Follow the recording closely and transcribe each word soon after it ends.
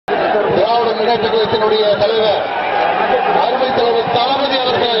முன்னேற்ற கழகத்தினுடைய தலைவர் அருமை தலைவர் தளபதி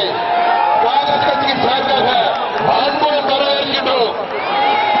அவர்களை காங்கிரஸ் கட்சியின் சார்பாக அன்புடன் வரவேற்கின்றோம்.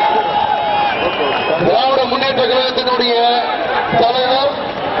 திராவிட முன்னேற்ற கழகத்தினுடைய தலைவர்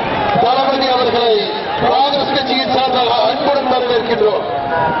தளபதி அவர்களை காங்கிரஸ் கட்சியின் சார்பாக அன்புடன் வரவேற்கின்றோம்.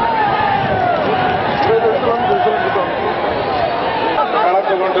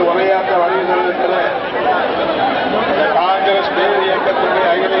 கலந்து கொண்டு உரையாற்ற வருகின்ற காங்கிரஸ் பேர் இயக்கத்தினுடைய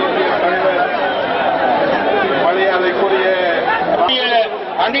அகில இந்திய தலைவர் மரியாதைக்குரிய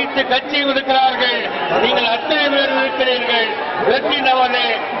அனைத்து கட்சியும் இருக்கிறார்கள். நீங்கள் அத்தனை பேர் இருக்கிறீர்கள். வெற்றி நவனே,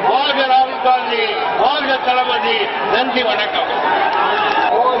 வாழ்க ராகுல் காந்தி, வாழ்க தளபதி. நன்றி, வணக்கம்.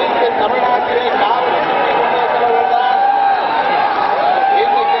 தமிழ்நாட்டிலே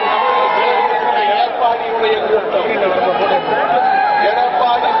எடப்பாடியுடைய கூட்டம்,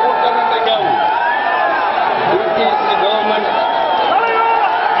 எடப்பாடி கூட்டம் பிரிட்டிஷ் கவர்மெண்ட்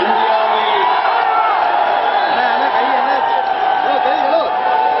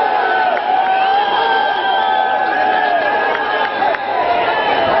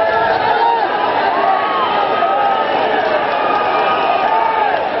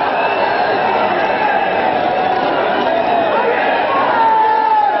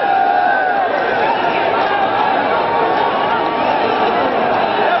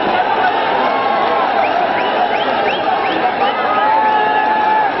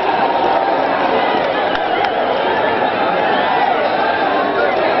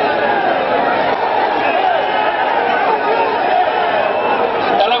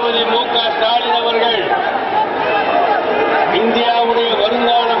இந்தியாவுடைய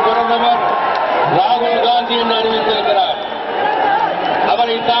வருங்கால பிரதமர் ராகுல் காந்தி என்று அறிவித்திருக்கிறார்.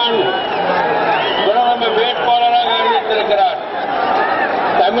 அவரைத்தான் பிரதமர் வேட்பாளராக அறிவித்திருக்கிறார்.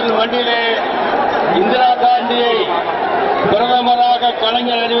 தமிழ் மண்ணிலே இந்திரா காந்தியை பிரதமராக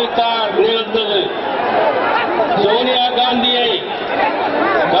கலைஞர் அறிவித்தார், நிகழ்ந்தது. சோனியா காந்தியை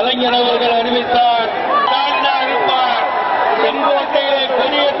கலைஞர் அவர்கள் அறிவித்தார், இருப்பார். செங்கோட்டையை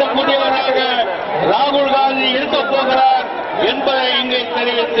கொடியேற்றக்கூடியவராக ராகுல் காந்தி இருக்கப் போகிறார் என்பதை இங்கே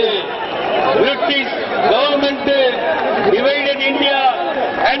தெரிவித்து, British government divided India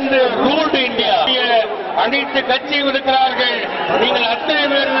and ruled India. அனைத்து கட்சியும் இருக்கிறார்கள். நீங்கள் அத்தனை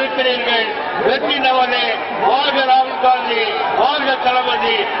பேர் இருக்கிறீர்கள். வெற்றி நவனே, வாழ்க ராகுல் காந்தி, வாழ்க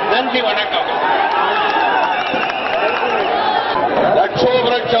தளபதி. நன்றி, வணக்கம். லட்சோப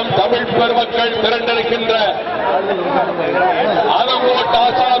லட்சம் தமிழ் பெருமக்கள் திரண்டிருக்கின்ற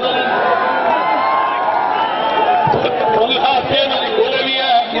அலங்கோட்டாசானும் தொல்காப்பியனும் உதவிய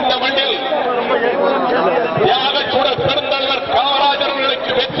இந்த மண்ணில் தியாகச்சூட பெருந்தலைவர் காமராஜர்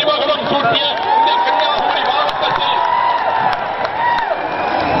அவர்களுக்கு வெற்றி மகுடம் சூட்டிய இந்த கன்னியாகுமரி மாவட்டத்தில்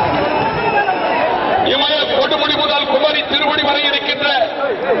இமய கொடுமுடி முதல் குமரி திருமுடி வரை இருக்கின்ற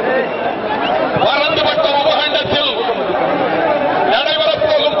பரந்துபட்ட உபகண்டத்தில்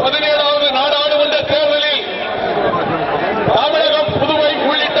நடைபெறப்போகும் 17வது நாடாளுமன்ற தேர்தலில் தமிழகம், புதுவை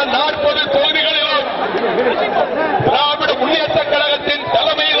உள்ளிட்ட 40 தொகுதிகளிலும் திராவிட முன்னேற்ற கழகத்தின்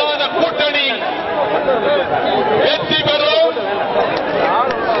தலைமையிலான கூட்டணி வெற்றி பெறும்.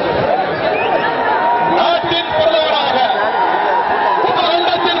 நாட்டின் பிரதமராக,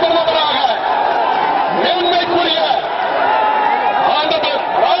 உபகண்டத்தின் பிரதமராக மேன்மைக்குரிய ஆண்டவர்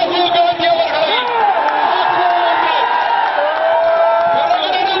ராகுல் காந்தி அவர்களை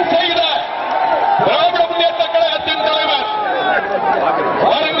பிரகடனம் செய்த திராவிட முன்னேற்ற கழகத்தின் தலைவர்,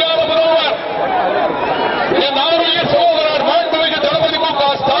 வருங்கால முதல்வர், என் ஆரோக்கிய சகோதரர் மாண்புமிகு தளபதி மு.க.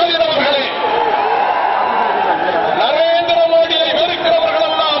 ஸ்டாலின் அவர்களே, நரேந்திர மோடியை வெறுக்கிறவர்கள்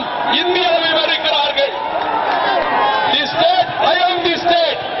எல்லாம் இந்தியாவை வெறுக்கிறார்கள். தி ஸ்டேட், ஐ ஆம் தி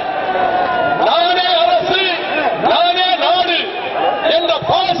ஸ்டேட், நானே அரசு, நானே நாடு என்ற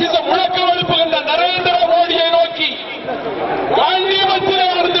பாசிச முழக்கம் எழுப்புகின்ற நரேந்திர மோடியை நோக்கி காந்தியத்திலே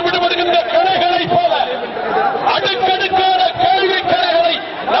இருந்து விடுபடுகின்ற கடைகளை போல அடுக்கடுக்கான கேள்வி கடைகளை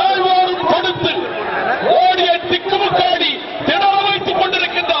நாள்தோறும் கொடுத்து மோடியை திக்குமுக்காடி திணற வைத்துக்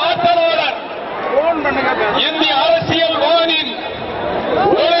கொண்டிருக்கின்ற ஆற்றலாளர் இந்திய அரசியல் வானின்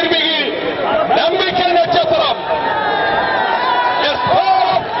ஒளிர்மிகு நம்பிக்கை நட்சத்திரம்,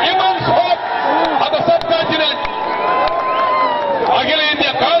 அந்த சப்கான்டினென்ட் அகில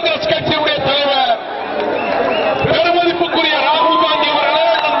இந்திய காங்கிரஸ் கட்சியுடைய தலைவர் பெருமதிப்புக்குரிய ராகுல் காந்தி அவர்களே,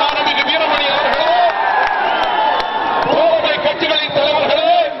 மாண்புமிகு வீரமணி அவர்களே, தோழமை கட்சிகளின்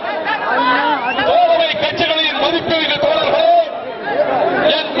தலைவர்களே, தோழமை கட்சிகளின் மதிப்புமிகு தோழர்களே,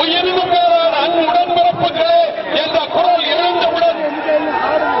 என் உயிரினும் மேலான அன்பு உடன்பிறப்புகளே என்ற குரல் எழுந்தவுடன்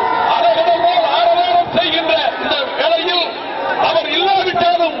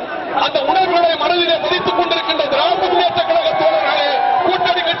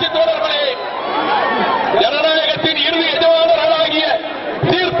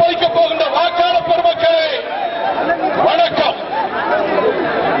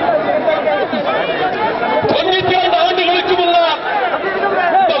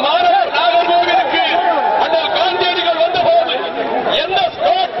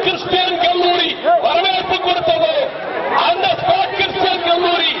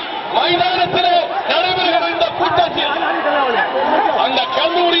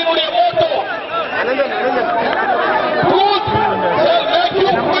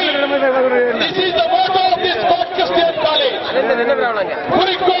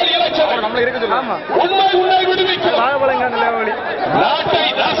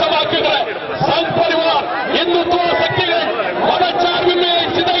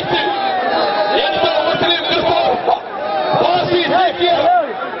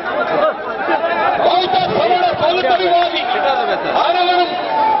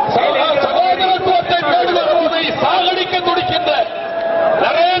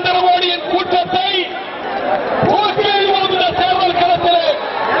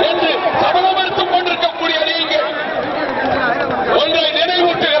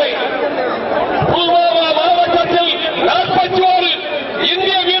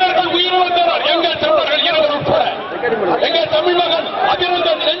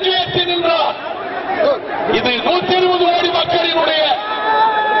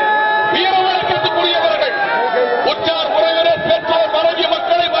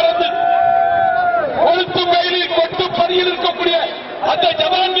களத்தில் இருக்கக்கூடிய அந்த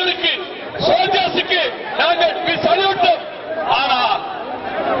ஜவான்களுக்கு, சோல்ஜர்ஸுக்கு நாங்கள் சல்யூட்டோம். ஆனால்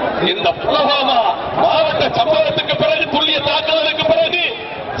இந்த புலவாமா மாவட்ட சம்பவத்துக்கு பிறகு, துல்லிய தாக்குதலுக்கு பிறகு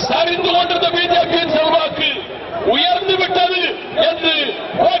சரிந்து கொண்டிருந்த பிஜேபியின் செல்வாக்கு உயர்ந்து விட்டது என்று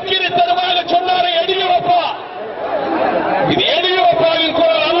போக்கிரித்தனமாக சொன்னார் எடியூரப்பா. இது எடியூரப்பாவின்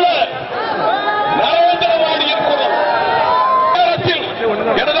குரல் அல்ல, நரேந்திர மோடியின் குரல்.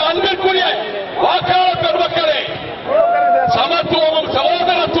 எனது அன்பிற்குரிய வாக்காளர் பெருமக்களே, சமத்துவமும்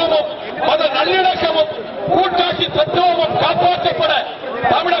சகோதரத்துவமும் மத நல்லிணக்கமும் கூட்டாட்சி தத்துவமும் காப்பாற்றப்பட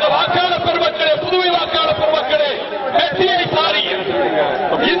தமிழக வாக்காளர் பெருமக்களே, புதுவை வாக்காளர் பெருமக்களே, வெற்றியை சாரி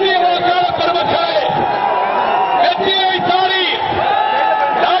இந்திய வாக்காளர் பெருமக்களே, வெற்றியை சாரி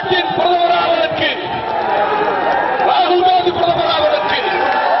நாட்டின் பிரதமராவதற்கு, ராகுல் காந்தி பிரதமராவதற்கு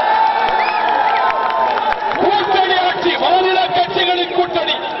கூட்டணி ஆட்சி, மாநில கட்சிகளின்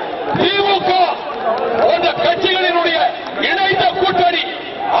கூட்டணி, திமுக போன்ற கட்சிகளினுடைய இணைந்த கூட்டணி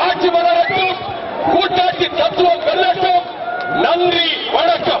ஆட்சி மலரட்டும், கூட்டாட்சி தத்துவம் வெல்லட்டும். நன்றி,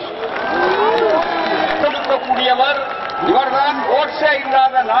 வணக்கம். கொடுக்கக்கூடியவர் இவர்தான், கோட்சே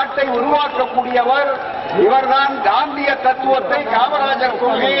இல்லாத நாட்டை உருவாக்கக்கூடியவர் இவர்தான், காந்திய தத்துவத்தை, காமராஜர்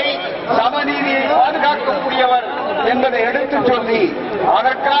கொள்கையை, சமநீதியை பாதுகாக்கக்கூடியவர் என்பதை எடுத்துச் சொல்லி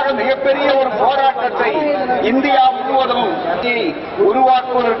அதற்காக மிகப்பெரிய ஒரு போராட்டத்தை இந்தியா முழுவதும்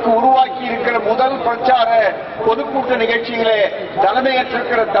உருவாக்குவதற்கு உருவாக்கி இருக்கிற முதல் பிரச்சார பொதுக்கூட்ட நிகழ்ச்சியிலே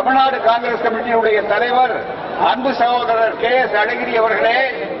தலைமையேற்றிருக்கிற தமிழ்நாடு காங்கிரஸ் கமிட்டியுடைய தலைவர் அன்பு சகோதரர் KS அழகிரி அவர்களே,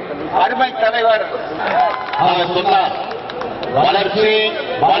 அருமை தலைவர் அவர் சொன்னார், வளர்ச்சி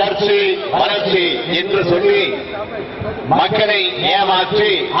வளர்ச்சி வளர்ச்சி என்று சொல்லி மக்களை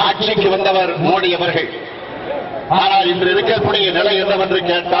ஏமாற்றி ஆட்சிக்கு வந்தவர் மோடி அவர்கள். ஆனால் இன்று இருக்கக்கூடிய நிலை என்னவென்று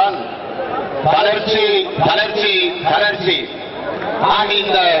கேட்டால், வளர்ச்சி வளர்ச்சி வளர்ச்சி ஆக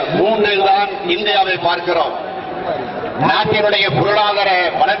இந்த மூன்றில் தான் இந்தியாவை பார்க்கிறோம். நாட்டினுடைய பொருளாதார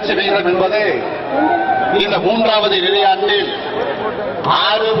வளர்ச்சி விகிதம் என்பது இந்த மூன்றாவது நிதியாண்டில்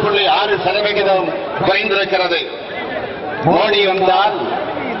 6.6% குறைந்திருக்கிறது. மோடி வந்தால்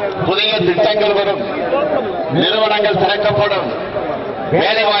புதிய திட்டங்கள் வரும், நிறுவனங்கள் திறக்கப்படும்,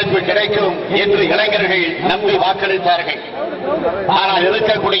 வேலைவாய்ப்பு கிடைக்கும் என்று இளைஞர்கள் நம்பி வாக்களித்தார்கள். ஆனால்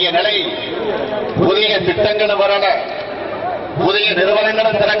இருக்கக்கூடிய நிலை, புதிய திட்டங்கள் வரல, புதிய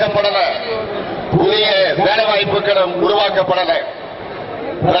நிறுவனங்களும் திறக்கப்படல, புதிய வேலைவாய்ப்புகளும் உருவாக்கப்படல.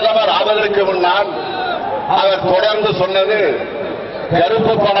 பிரதமர் ஆவதற்கு முன்னால் அவர் தொடர்ந்து சொன்னது,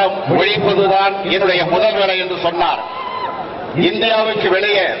 கருப்பு பணம் ஒழிப்பதுதான் என்னுடைய முதல் வேலை என்று சொன்னார். இந்தியாவுக்கு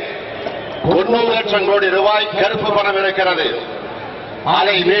வெளியே 90 லட்சம் கோடி ரூபாய் கருப்பு பணம் இருக்கிறது.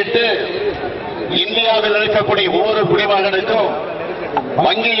 அதை மீட்டு இந்தியாவில் இருக்கக்கூடிய ஒவ்வொரு குடிமகனுக்கும்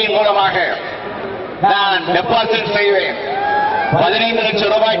வங்கியின் மூலமாக நான் டெபாசிட் செய்வேன், 15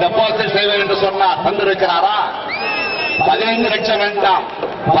 லட்சம் ரூபாய் டெபாசிட் செய்வேன் என்று சொன்னார். தந்திருக்கிறாரா? 15 லட்சம் வேண்டாம்,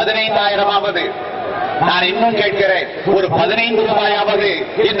 15,000 நான் இன்னும் கேட்கிறேன், ஒரு 15 ரூபாயாவது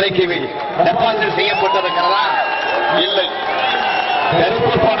இன்றைக்கு டெபாசிட் செய்யப்பட்டிருக்கிறதா? இல்லை.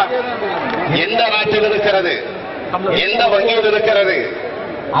 கருப்பு பணம் எந்த நாட்டில் இருக்கிறது, எந்த வங்கியில் இருக்கிறது?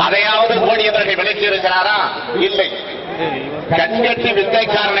 அதையாவது மோடி அவர்கள் விளக்கி இருக்கிறாரா? இல்லை. கண்கட்டி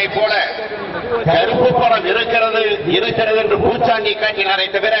வித்தைக்காரனை போல கருப்பு பணம் இருக்கிறது இருக்கிறது என்று பூச்சாண்டி காட்டினாரே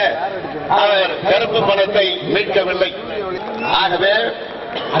தவிர அவர் கருப்பு பணத்தை மீட்கவில்லை. ஆகவே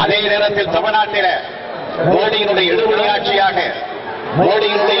அதே நேரத்தில் தமிழ்நாட்டில் மோடியினுடைய எடுபடி ஆட்சியாக,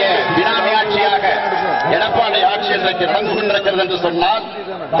 மோடியினுடைய பினாமி ஆட்சியாக எடப்பாடி ஆட்சி இன்றைக்கு நடந்து கொண்டிருக்கிறது என்று சொன்னால்,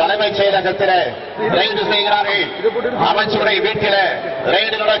 தலைமைச் செயலகத்தில் ரைடு செய்கிறார்கள், அமைச்சருடைய வீட்டில்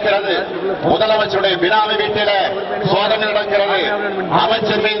ரைடு நடக்கிறது, முதலமைச்சருடைய பினாமி வீட்டில் சோதனை நடக்கிறது,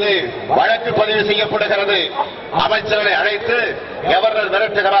 அமைச்சர் மீது வழக்கு பதிவு செய்யப்படுகிறது. அமைச்சர்களை அழைத்து கவர்னர்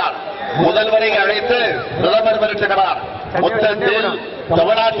மிரட்டுகிறார், முதல்வரை அழைத்து பிரதமர் மிரட்டுகிறார். மொத்தத்தில்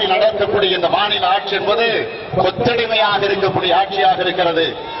தமிழ்நாட்டில் நடத்தக்கூடிய இந்த மாநில ஆட்சி என்பது கொத்தடிமையாக இருக்கக்கூடிய ஆட்சியாக இருக்கிறது.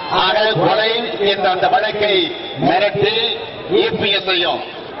 ஆக கொலை என்ற அந்த வழக்கை மிரட்டி EPS-ஐயும்,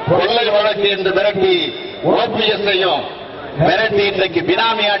 கொள்ளை வழக்கு என்று மிரட்டி OPS-ஐயும் மிரட்டி இன்றைக்கு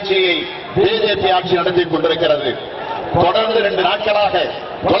பினாமி ஆட்சியை பிஜேபி ஆட்சி நடத்திக் கொண்டிருக்கிறது. தொடர்ந்து 2 நாட்களாக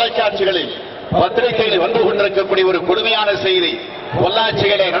தொலைக்காட்சிகளில், பத்திரிகையில் வந்து கொண்டிருக்கக்கூடிய ஒரு கொடுமையான செய்தி,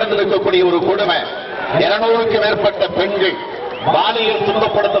 பொள்ளாச்சியிலே நடந்திருக்கக்கூடிய ஒரு கொடுமை. 200க்கு மேற்பட்ட பெண்கள் பாலியல்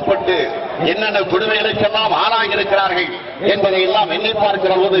துன்பப்படுத்தப்பட்டு என்னென்ன கொடுமைகளுக்கெல்லாம் ஆளாகி இருக்கிறார்கள் என்பதை எல்லாம் எண்ணி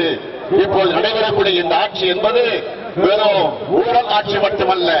பார்க்கிற போது, இப்போது நடைபெறக்கூடிய இந்த ஆட்சி என்பது வெறும் ஊழல் ஆட்சி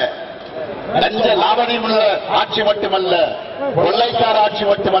மட்டுமல்ல, லஞ்ச லாவணியம் உள்ள ஆட்சி மட்டுமல்ல, கொள்ளைக்கார ஆட்சி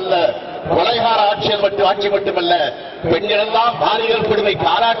மட்டுமல்ல, கொலைகார ஆட்சி மட்டுமல்ல, பெண்களெல்லாம் பாலியல் கொடுமை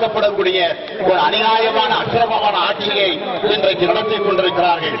காலாக்கப்படக்கூடிய ஒரு அநியாயமான அக்கிரமமான ஆட்சியை இன்றைக்கு நடத்திக்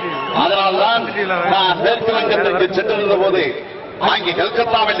கொண்டிருக்கிறார்கள். அதனால்தான் நான் மேற்கு வங்கத்திற்கு சென்றிருந்த போது அங்கே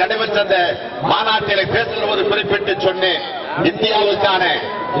கல்கத்தாவில் நடைபெற்ற அந்த மாநாட்டிலே பேசுகிற போது குறிப்பிட்டு சொன்னேன், இந்தியாவுக்கான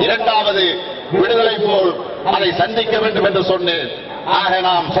 2வது விடுதலை போல் அதை சந்திக்க வேண்டும் என்று சொன்னேன். ஆக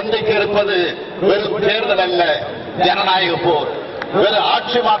நாம் சந்திக்க இருப்பது வெறும் தேர்தல் அல்ல, ஜனநாயக போர். வெறும்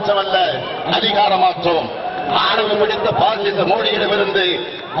ஆட்சி மாற்றம் அல்ல, அதிகார மாற்றம். ஆணவம் பிடித்த பாசிச மோடியிடமிருந்து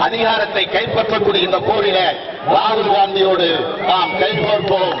அதிகாரத்தை கைப்பற்றக்கூடிய இந்த போரில ராகுல் காந்தியோடு நாம்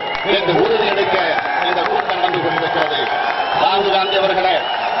கைகோர்ப்போம் என்று உறுதியெடுக்க இந்த கூட்டம் நடந்து கொண்டிருக்கிறது. ராகுல் காந்தி அவர்களே,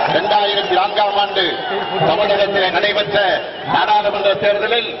 2004ஆம் ஆண்டு தமிழகத்திலே நடைபெற்ற நாடாளுமன்ற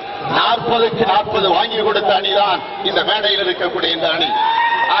தேர்தலில் 40க்கு 40 வாங்கி கொடுத்த அணிதான் இந்த மேடையில் இருக்கக்கூடிய இந்த அணி.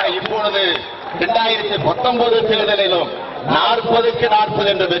 ஆக இப்பொழுது 2019 தேர்தலிலும் 40க்கு 40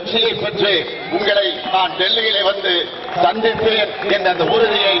 என்ற வெற்றியை பெற்று உங்களை நான் டெல்லியிலே வந்து சந்திப்பேன் என்ற அந்த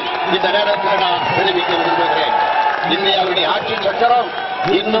உறுதியை இந்த நேரத்தில் நான் தெரிவிக்க விரும்புகிறேன். இந்தியாவுடைய ஆட்சி சக்கரம்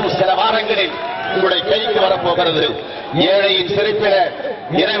இன்னும் சில வாரங்களில் உங்களுடைய கைக்கு வரப்போகிறது. ஏழையின் சிரிப்பில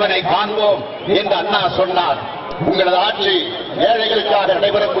இறைவனை காண்போம் என்று அண்ணா சொன்னார். உங்களது ஆட்சி ஏழைகளுக்காக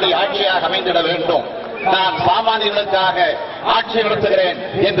நடைபெறக்கூடிய ஆட்சியாக அமைந்திட வேண்டும். நான் சாமானியர்களுக்காக ஆட்சி நடத்துகிறேன்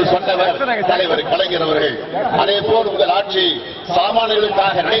என்று சொன்னவர் தலைவர் கலைஞர் அவர்கள். அதே போல் உங்கள் ஆட்சி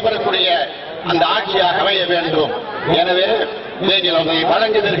சாமானியர்களுக்காக நடைபெறக்கூடிய அந்த ஆட்சியாக அமைய வேண்டும். எனவே நீங்கள் அதை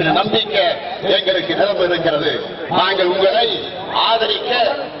வழங்குகிற நம்பிக்கை எங்களுக்கு நிரம்ப இருக்கிறது. நாங்கள் உங்களை ஆதரிக்க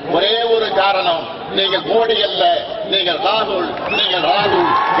ஒரே ஒரு காரணம், நீங்கள் மோடி அல்ல, நீங்கள் ராகுல். எனவே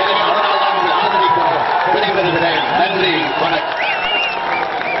அதனால் நான் உங்களை ஆதரிக்கிறோம். விடைபெறுகிறேன். நன்றி, வணக்கம்.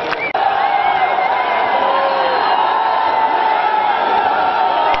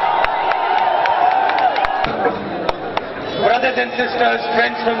 Brothers and sisters,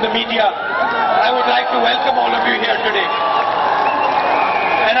 friends from the media, I would like to welcome all of you here today.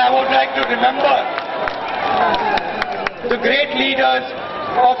 And I would like to remember the great leaders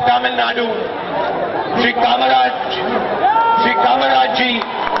of Tamil Nadu, Sri Kamaraj ji,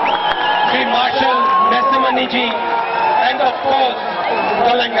 Sri Marshal Nesamani ji, and of course,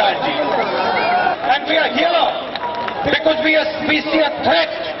 Kalangar ji. And we are here because we see a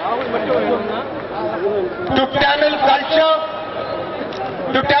threat to Tamil culture,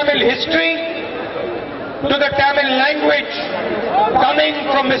 to Tamil history, to the Tamil language coming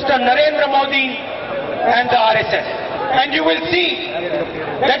from Mr. Narendra Modi and the RSS. And you will see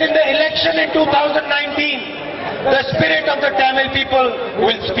that in the election in 2019, the spirit of the Tamil people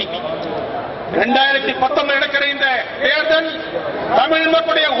will speak. 2019 நடக்கிற இந்த தேர்தல் தமிழ்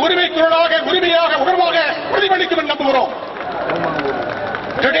மக்களுடைய உரிமையாக உணர்வாக பிரதிபலிக்கும் என்று நம்புகிறோம்.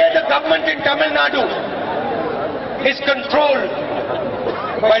 Today the government in Tamil Nadu is controlled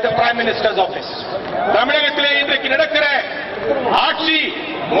by the Prime Minister's office. தமிழகத்திலே இன்றைக்கு நடக்கிற ஆட்சி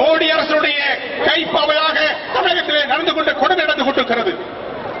மோடி அரசுடைய கைப்பாவையாக தமிழகத்திலே நடந்து கொண்டிருக்கிறது.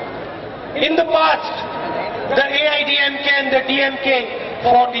 In the past, the AIDMK and the DMK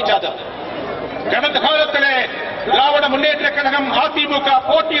fought each other. கடந்த காலத்திலே திராவிட முன்னேற்ற கழகம் அதிமுக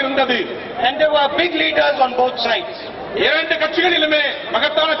போட்டி இருந்தது. And there were big leaders on both sides. இரண்டு கட்சிகளிலுமே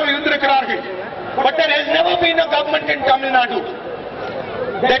மகத்தானவர்கள் இருந்திருக்கிறார்கள். But there has never been a government in Tamil Nadu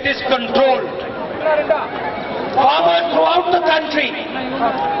that is controlled. Farmers throughout the country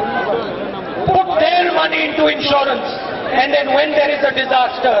put their money into insurance, and then when there is a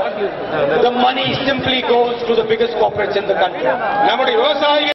disaster, the money simply goes to the biggest corporates in the country. நம்முடைய விவசாயிகள்